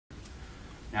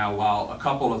Now, while a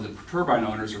couple of the turbine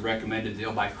owners have recommended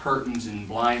they'll buy curtains and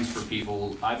blinds for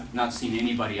people, I've not seen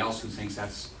anybody else who thinks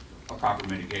that's a proper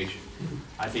mitigation.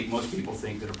 I think most people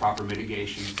think that a proper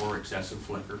mitigation for excessive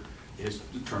flicker is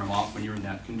to turn them off when you're in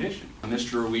that condition.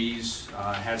 Mr. Ruiz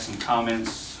had some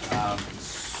comments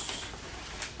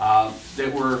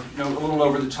that were a little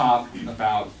over the top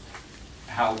about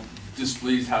how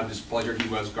displeased, how displeasured he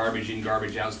was, garbage in,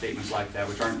 garbage out, statements like that,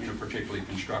 which aren't particularly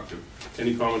constructive.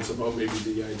 Any comments about maybe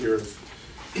the idea of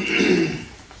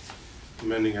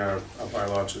amending our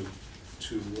bylaw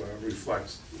to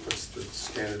reflect what's the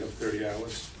standard of 30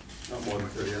 hours, not more than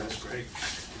 30 hours? That's great.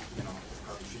 You know,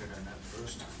 probably should have done that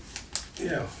first.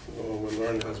 Yeah, well, we'll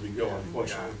learn as we go,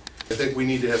 unfortunately. I think we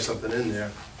need to have something in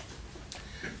there.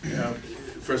 Yeah,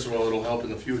 first of all, it'll help in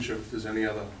the future if there's any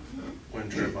other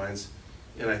wind turbines.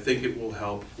 And I think it will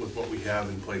help with what we have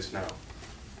in place now.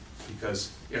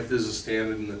 Because if there's a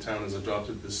standard and the town has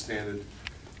adopted this standard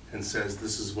and says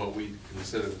this is what we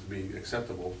consider to be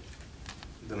acceptable,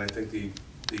 then I think the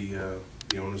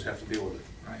owners have to deal with it.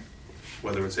 Right.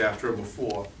 Whether it's after or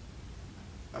before.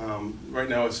 Right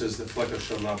now it says the flicker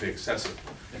shall not be excessive.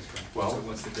 That's correct. Well, So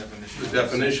what's the definition? the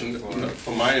definition,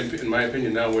 in my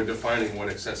opinion, now we're defining what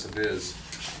excessive is,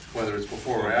 whether it's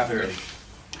before or after.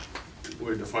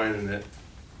 We're defining it,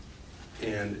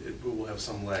 and it will have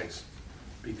some legs,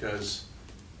 because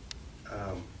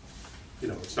you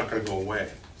know, it's not going to go away.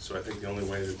 So I think the only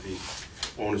way that the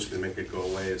owners can make it go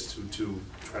away is to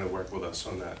try to work with us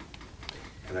on that.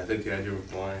 And I think the idea of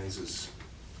blinds is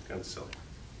kind of silly.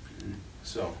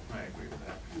 So I agree with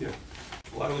that. yeah.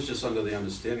 Well, I was just under the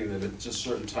understanding that it's a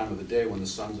certain time of the day when the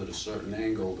sun's at a certain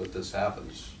angle that this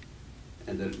happens.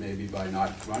 And that maybe by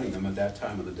not running them at that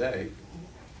time of the day.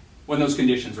 When those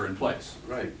conditions are in place.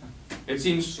 Right. It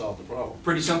seems Solve the problem.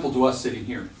 pretty simple to us sitting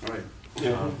here. Right.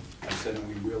 Yeah. I said that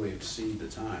we really exceed the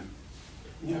time.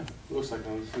 Yeah, it looks like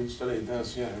on the study it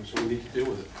does, yeah, so we need to deal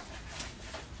with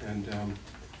it. And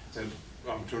that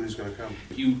opportunity's gonna come.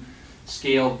 If you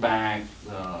scaled back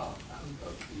the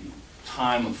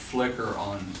time of flicker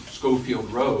on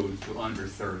Schofield Road to under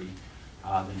 30,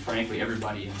 then frankly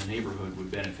everybody in the neighborhood would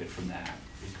benefit from that,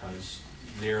 because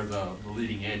they're the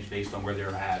leading edge based on where they're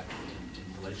at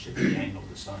in relationship to the angle of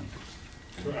the sun.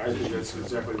 I think that's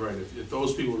exactly right. If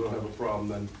those people don't have a problem,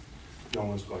 then no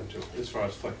one's going to, as far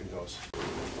as flicking goes.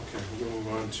 Okay, we're going to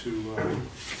move on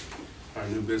to our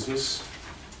new business.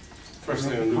 First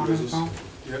thing on new business.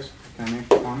 Yes? Can I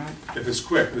make a comment? If it's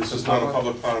quick, this is not a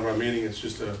public part of our meeting, it's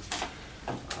just a,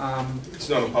 it's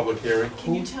not a public hearing.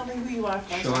 Can you tell me who you are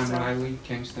first? Sean sir? Riley,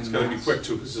 Kingston It's MA. got to be quick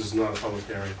too, because this is not a public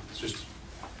hearing. It's just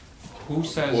Who board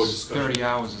says discussion. 30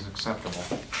 hours is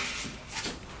acceptable?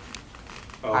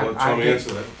 I'll let I Tommy did-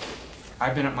 answer that.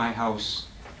 I've been at my house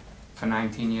for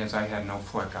 19 years, I had no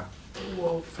flicker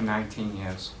for 19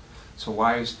 years. So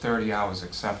why is 30 hours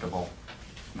acceptable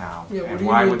now? Yeah, what And do you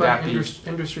why mean would by that be,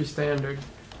 industry standard?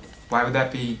 why would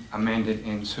that be amended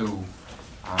into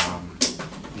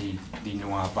the new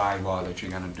bylaw that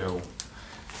you're gonna do?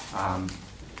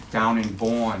 Down in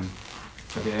Bourne,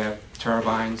 for their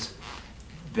turbines,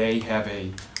 they have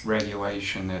a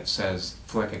regulation that says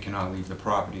flicker cannot leave the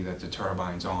property that the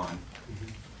turbine's on.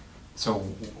 So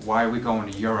why are we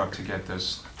going to Europe to get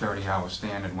this 30-hour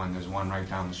standard when there's one right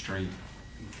down the street?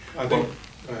 I think,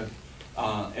 go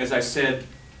ahead. As I said,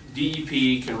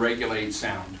 DEP can regulate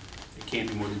sound. It can't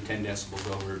be more than 10 decibels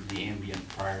over the ambient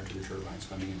prior to the turbines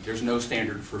coming in. There's no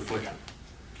standard for flicker.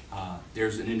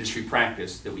 There's an industry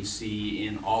practice that we see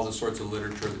in all the sorts of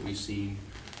literature that we've seen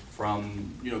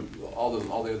from, you know, all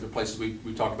the other places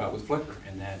we talk about with flicker,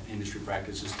 and that industry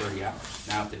practice is 30 hours.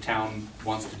 Now, if the town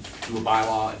wants to do a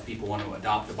bylaw, if people want to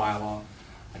adopt a bylaw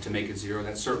to make it 0,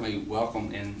 that's certainly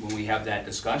welcome. And when we have that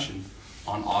discussion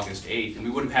on August 8th, and we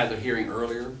would have had the hearing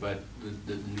earlier, but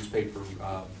the newspaper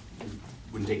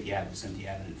wouldn't take the ad, they sent the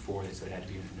ad in at 4, they said it had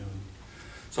to be at noon.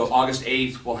 So August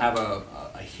 8th, we'll have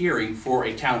a hearing for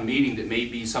a town meeting that may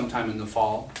be sometime in the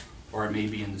fall, or it may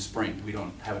be in the spring. We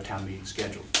don't have a town meeting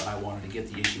scheduled, but I wanted to get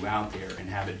the issue out there and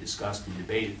have it discussed and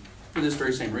debated for this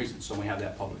very same reason. So when we have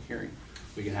that public hearing,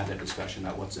 we can have that discussion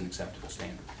about what's an acceptable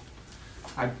standard.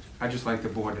 I just like the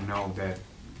board to know that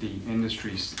the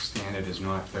industry standard is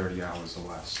not 30 hours or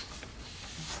less.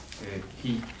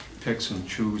 He picks and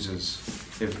chooses.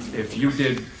 If you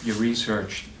did your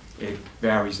research, it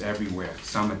varies everywhere.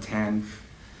 Some are 10,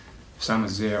 some are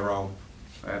 0.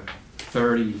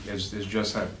 30 is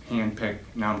just a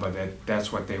hand-picked number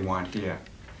that's what they want here.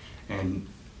 And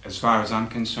as far as I'm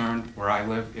concerned, where I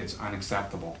live, it's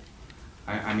unacceptable.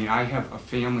 I mean, I have a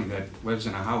family that lives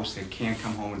in a house that can't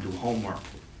come home and do homework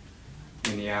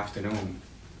in the afternoon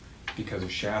because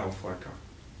of shadow flicker.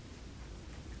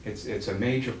 It's a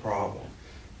major problem.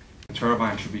 The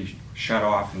turbine should be shut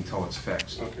off until it's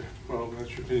fixed. Okay, well,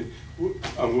 that's your opinion. We're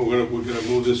gonna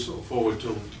move this forward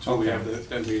till we Okay. have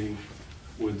that meeting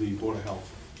with the Board of Health.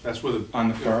 That's where the. On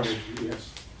the first? Yes,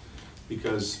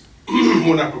 because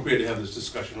we're not prepared to have this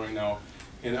discussion right now.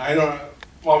 And I don't,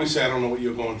 obviously, I don't know what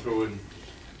you're going through, and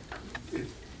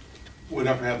we're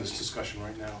not gonna have this discussion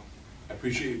right now. I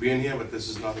appreciate you being here, but this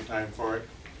is not the time for it.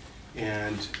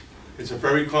 And it's a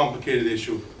very complicated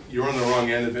issue. You're on the wrong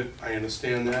end of it, I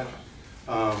understand that.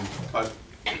 But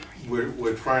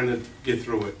we're trying to get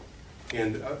through it.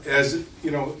 And as,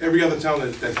 you know, every other town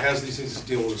that has these things is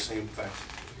dealing with the same thing.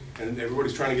 And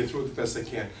everybody's trying to get through it the best they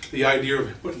can. The idea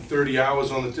of putting 30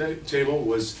 hours on the table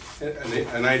was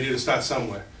an idea to start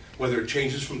somewhere. Whether it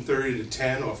changes from 30 to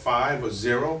 10 or 5 or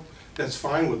 0, that's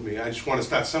fine with me. I just want to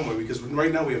start somewhere, because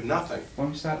right now we have nothing. Why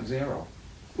don't we start at 0?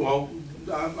 Well,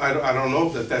 I don't know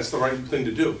that that's the right thing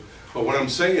to do. But what I'm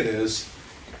saying is,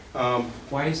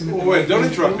 Why isn't it? wait, don't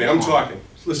interrupt me, I'm talking.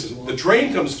 Listen, the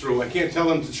train comes through, I can't tell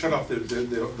them to shut off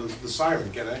the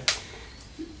siren, can I?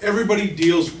 Everybody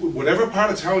deals, whatever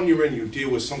part of town you're in, you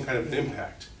deal with some kind of an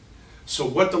impact. So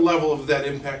what the level of that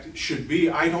impact should be,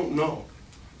 I don't know.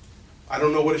 I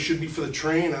don't know what it should be for the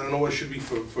train, I don't know what it should be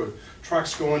for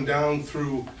trucks going down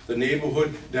through the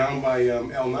neighborhood, down by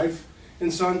El Knife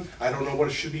and Son. I don't know what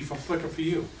it should be for Flickr for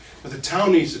you. But the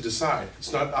town needs to decide.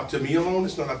 It's not up to me alone,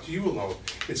 it's not up to you alone.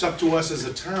 It's up to us as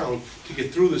a town to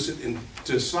get through this and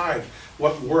decide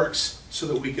what works so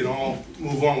that we can all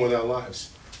move on with our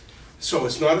lives. So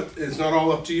it's not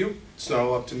all up to you, it's not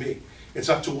all up to me. It's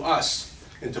up to us.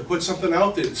 And to put something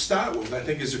out there to start with, I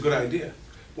think is a good idea.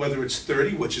 Whether it's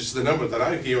 30, which is the number that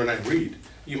I hear and I read.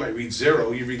 You might read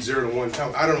 0, you read 0 to 1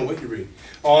 count. I don't know what you read.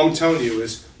 All I'm telling you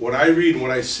is what I read and what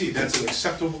I see, that's an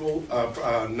acceptable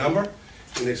number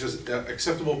and it's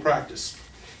acceptable practice.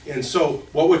 And so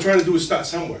what we're trying to do is start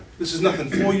somewhere. This is nothing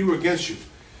for you or against you.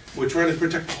 We're trying to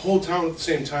protect the whole town at the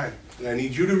same time. And I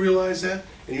need you to realize that,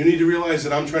 and you need to realize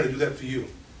that I'm trying to do that for you.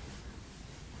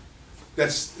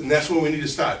 That's where we need to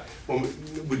start.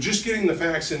 We're just getting the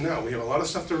facts in now. We have a lot of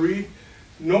stuff to read.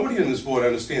 Nobody on this board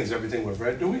understands everything we've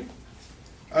read, do we?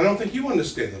 I don't think you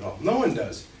understand it all. No one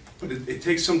does. But it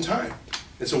takes some time.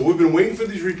 And so we've been waiting for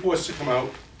these reports to come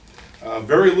out.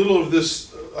 Very little of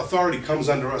this authority comes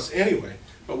under us anyway,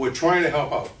 but we're trying to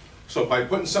help out. So by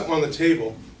putting something on the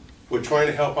table, we're trying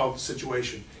to help out the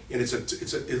situation. And at least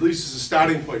it's a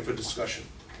starting point for discussion.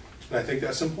 And I think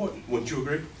that's important. Wouldn't you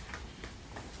agree?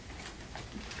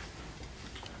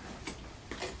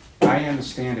 I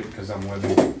understand it because I'm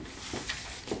living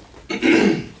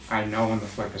it. I know when the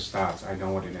Flickr starts, I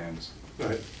know when it ends,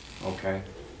 Right. okay?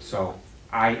 So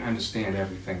I understand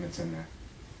everything that's in there,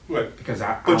 Right. because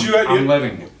But I'm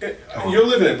living it. You're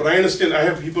living it, but I understand, I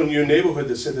have people in your neighborhood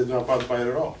that said they're not bothered by it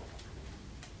at all.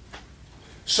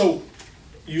 So,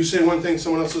 you say one thing,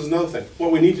 someone else says another thing.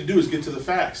 What we need to do is get to the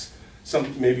facts.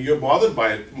 Maybe you're bothered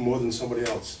by it more than somebody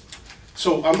else.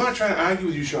 So, I'm not trying to argue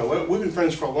with you, Sean, we've been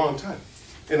friends for a long time,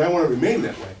 and I want to remain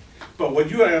that way. But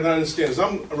what you have to understand is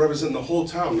I'm representing the whole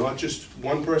town, not just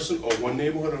one person or one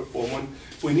neighborhood or one.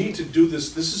 We need to do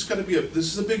this. This is going to be this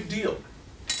is a big deal,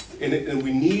 and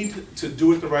we need to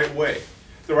do it the right way.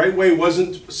 The right way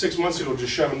wasn't 6 months ago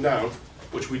just shut them down,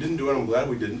 which we didn't do, and I'm glad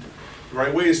we didn't. The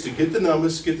right way is to get the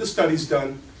numbers, get the studies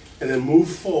done, and then move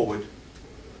forward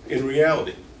in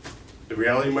reality. The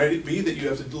reality might be that you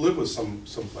have to live with some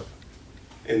Flickr,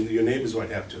 and your neighbors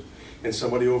might have to, and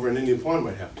somebody over in Indian Pond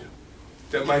might have to.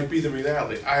 That might be the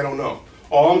reality. I don't know.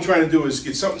 All I'm trying to do is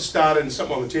get something started and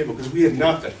something on the table, because we had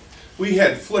nothing. We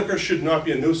had Flickr should not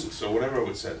be a nuisance, or whatever it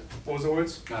would say. What was the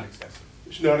words? Not excessive.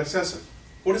 It's not excessive.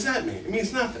 What does that mean? It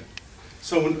means nothing.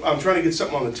 So I'm trying to get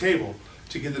something on the table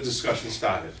to get the discussion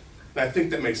started. And I think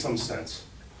that makes some sense.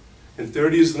 And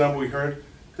 30 is the number we heard.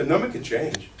 The number can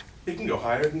change. It can go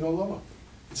higher, it can go lower.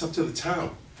 It's up to the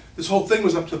town. This whole thing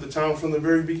was up to the town from the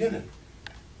very beginning.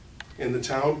 And the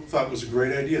town thought it was a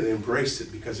great idea. They embraced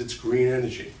it because it's green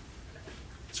energy.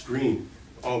 It's green.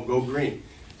 Oh, go green.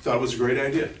 Thought it was a great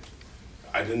idea.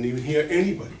 I didn't even hear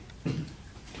anybody.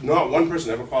 Not one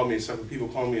person ever called me, except for people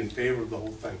calling me in favor of the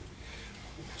whole thing.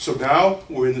 So now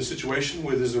we're in the situation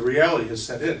where there's a reality has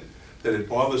set in, that it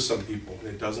bothers some people and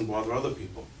it doesn't bother other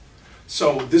people.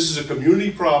 So this is a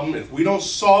community problem. If we don't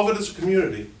solve it as a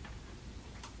community,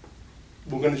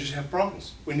 we're going to just have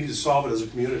problems. We need to solve it as a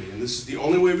community, and this is the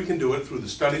only way we can do it, through the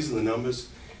studies and the numbers,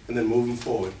 and then moving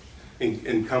forward,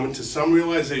 and coming to some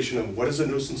realization of what is a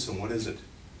nuisance and what isn't.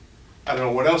 I don't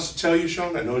know what else to tell you,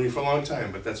 Sean. I've known you for a long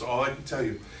time, but that's all I can tell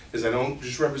you, is I don't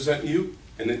just represent you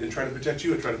and try to protect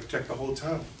you, I try to protect the whole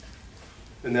town.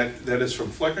 And that is from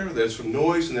flicker, that is from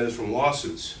noise, and that is from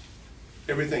lawsuits.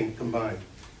 Everything combined.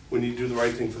 We need to do the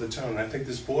right thing for the town, and I think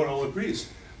this board all agrees.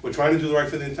 We're trying to do the right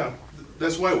thing for the town.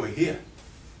 That's why we're here.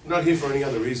 We're not here for any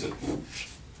other reason,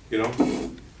 you know?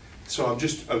 So I'm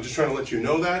just trying to let you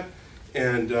know that,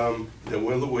 and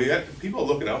that people are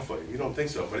looking out for you. You don't think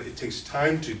so, but it takes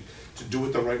time to do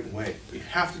it the right way. You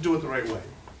have to do it the right way.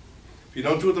 If you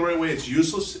don't do it the right way, it's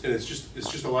useless, and it's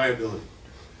just a liability.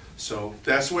 So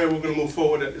that's the way we're gonna move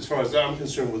forward, as far as I'm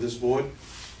concerned, with this board.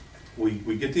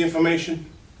 We get the information,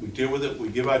 we deal with it, we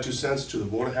give our 2 cents to the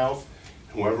Board of Health,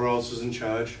 and whoever else is in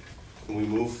charge, and we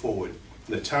move forward.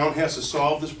 The town has to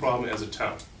solve this problem as a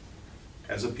town,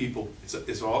 as a people.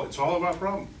 It's all of our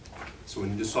problem, so we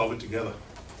need to solve it together.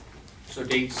 So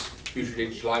dates, future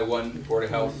dates, July 1, Board of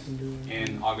Health,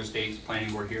 and August 8th,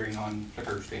 Planning Board hearing on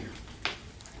liquor standards.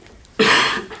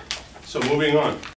 So moving on.